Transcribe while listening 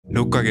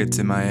6ヶ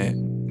月前、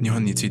日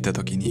本に着いた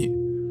時に、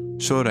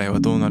将来は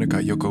どうなる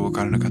かよくわ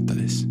からなかった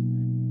です。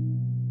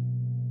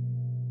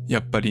や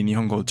っぱり日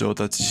本語を上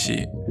達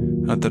し、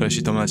新し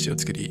い友達を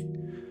作り、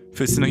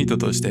普通の人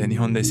として日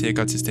本で生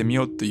活してみ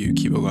ようという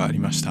希望があり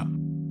ました。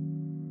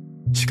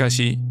しか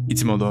し、い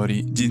つも通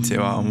り人生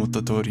は思っ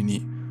た通り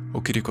に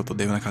起きること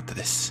ではなかった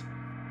です。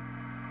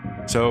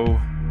So,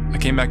 I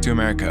came back to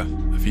America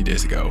a few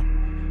days ago,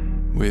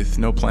 with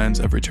no plans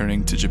of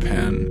returning to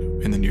Japan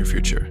in the near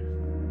future.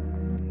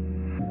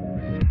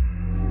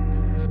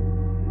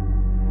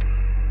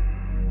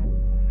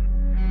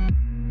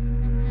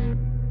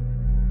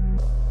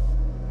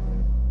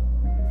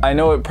 I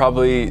know it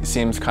probably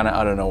seems kind of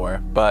out of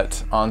nowhere,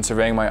 but on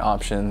surveying my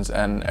options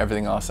and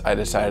everything else, I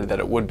decided that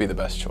it would be the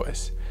best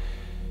choice.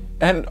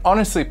 And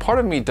honestly, part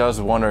of me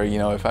does wonder,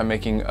 if I'm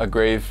making a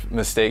grave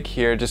mistake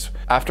here. Just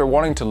after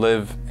wanting to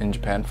live in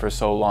Japan for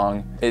so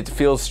long, it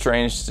feels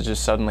strange to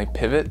just suddenly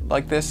pivot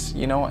like this,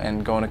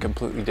 and go in a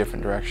completely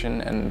different direction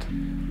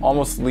and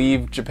almost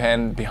leave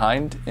Japan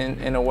behind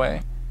in a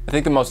way. I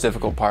think the most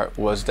difficult part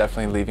was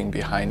definitely leaving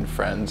behind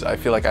friends. I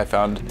feel like I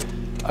found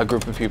a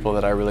group of people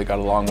that I really got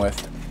along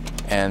with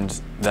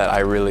and that I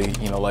really,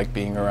 like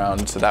being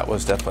around, so that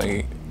was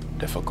definitely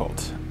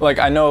difficult. Like,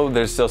 I know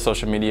there's still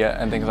social media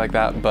and things like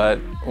that, but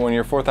when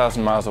you're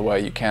 4,000 miles away,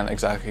 you can't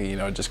exactly,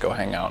 just go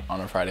hang out on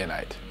a Friday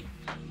night.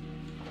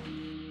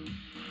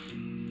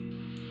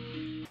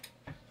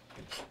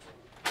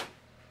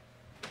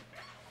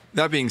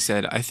 That being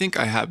said, I think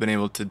I have been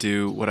able to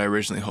do what I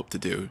originally hoped to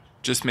do,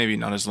 just maybe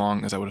not as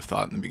long as I would have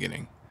thought in the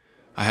beginning.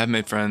 I have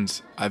made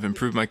friends, I've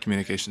improved my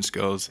communication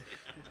skills,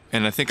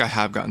 and I think I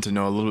have gotten to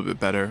know a little bit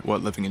better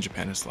what living in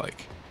Japan is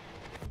like.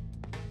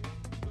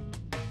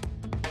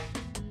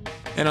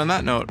 And on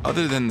that note,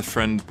 other than the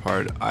friend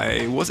part,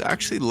 I was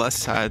actually less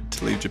sad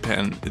to leave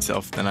Japan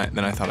itself than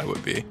I thought I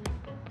would be.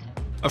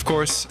 Of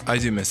course, I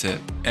do miss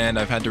it, and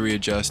I've had to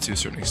readjust to a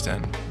certain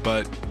extent,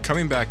 but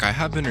coming back, I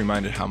have been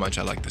reminded how much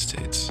I like the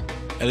States.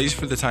 At least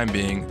for the time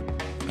being,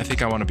 I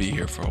think I want to be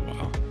here for a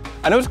while.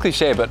 I know it's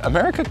cliche, but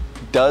America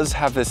does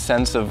have this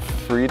sense of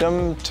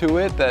freedom to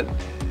it that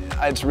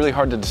it's really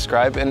hard to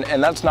describe, and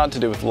that's not to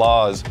do with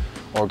laws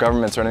or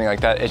governments or anything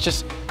like that. It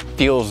just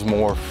feels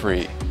more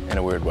free in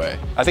a weird way.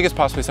 I think it's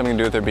possibly something to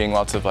do with there being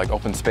lots of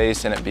open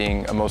space and it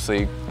being a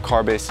mostly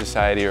car-based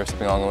society or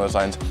something along those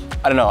lines.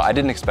 I don't know, I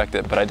didn't expect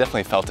it, but I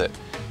definitely felt it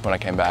when I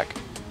came back.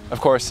 Of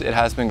course, it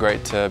has been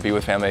great to be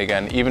with family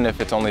again, even if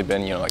it's only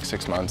been, like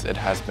 6 months, it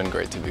has been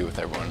great to be with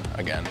everyone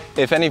again.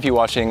 If any of you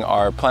watching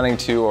are planning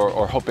to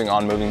or hoping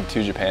on moving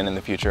to Japan in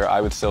the future, I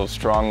would still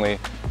strongly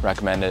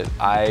recommend it.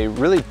 I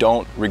really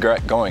don't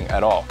regret going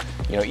at all.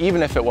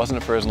 Even if it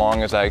wasn't for as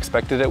long as I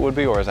expected it would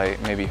be, or as I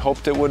maybe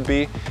hoped it would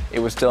be, it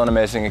was still an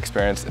amazing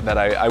experience that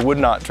I would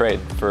not trade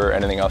for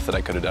anything else that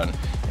I could have done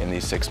in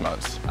these 6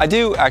 months. I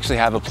do actually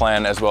have a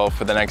plan as well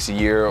for the next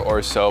year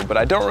or so, but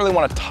I don't really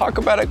want to talk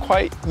about it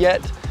quite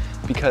yet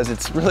because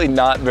it's really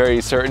not very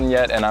certain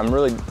yet, and I'm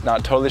really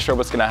not totally sure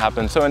what's going to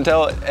happen. So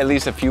until at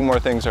least a few more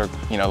things are,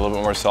 a little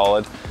bit more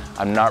solid,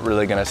 I'm not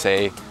really going to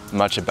say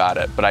much about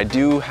it. But I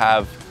do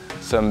have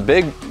some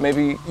big,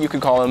 maybe you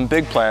could call them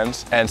big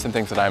plans, and some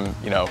things that I'm,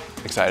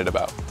 excited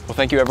about. Well,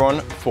 thank you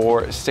everyone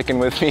for sticking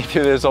with me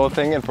through this whole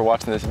thing and for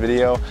watching this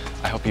video.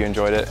 I hope you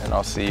enjoyed it, and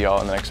I'll see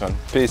y'all in the next one.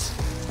 Peace.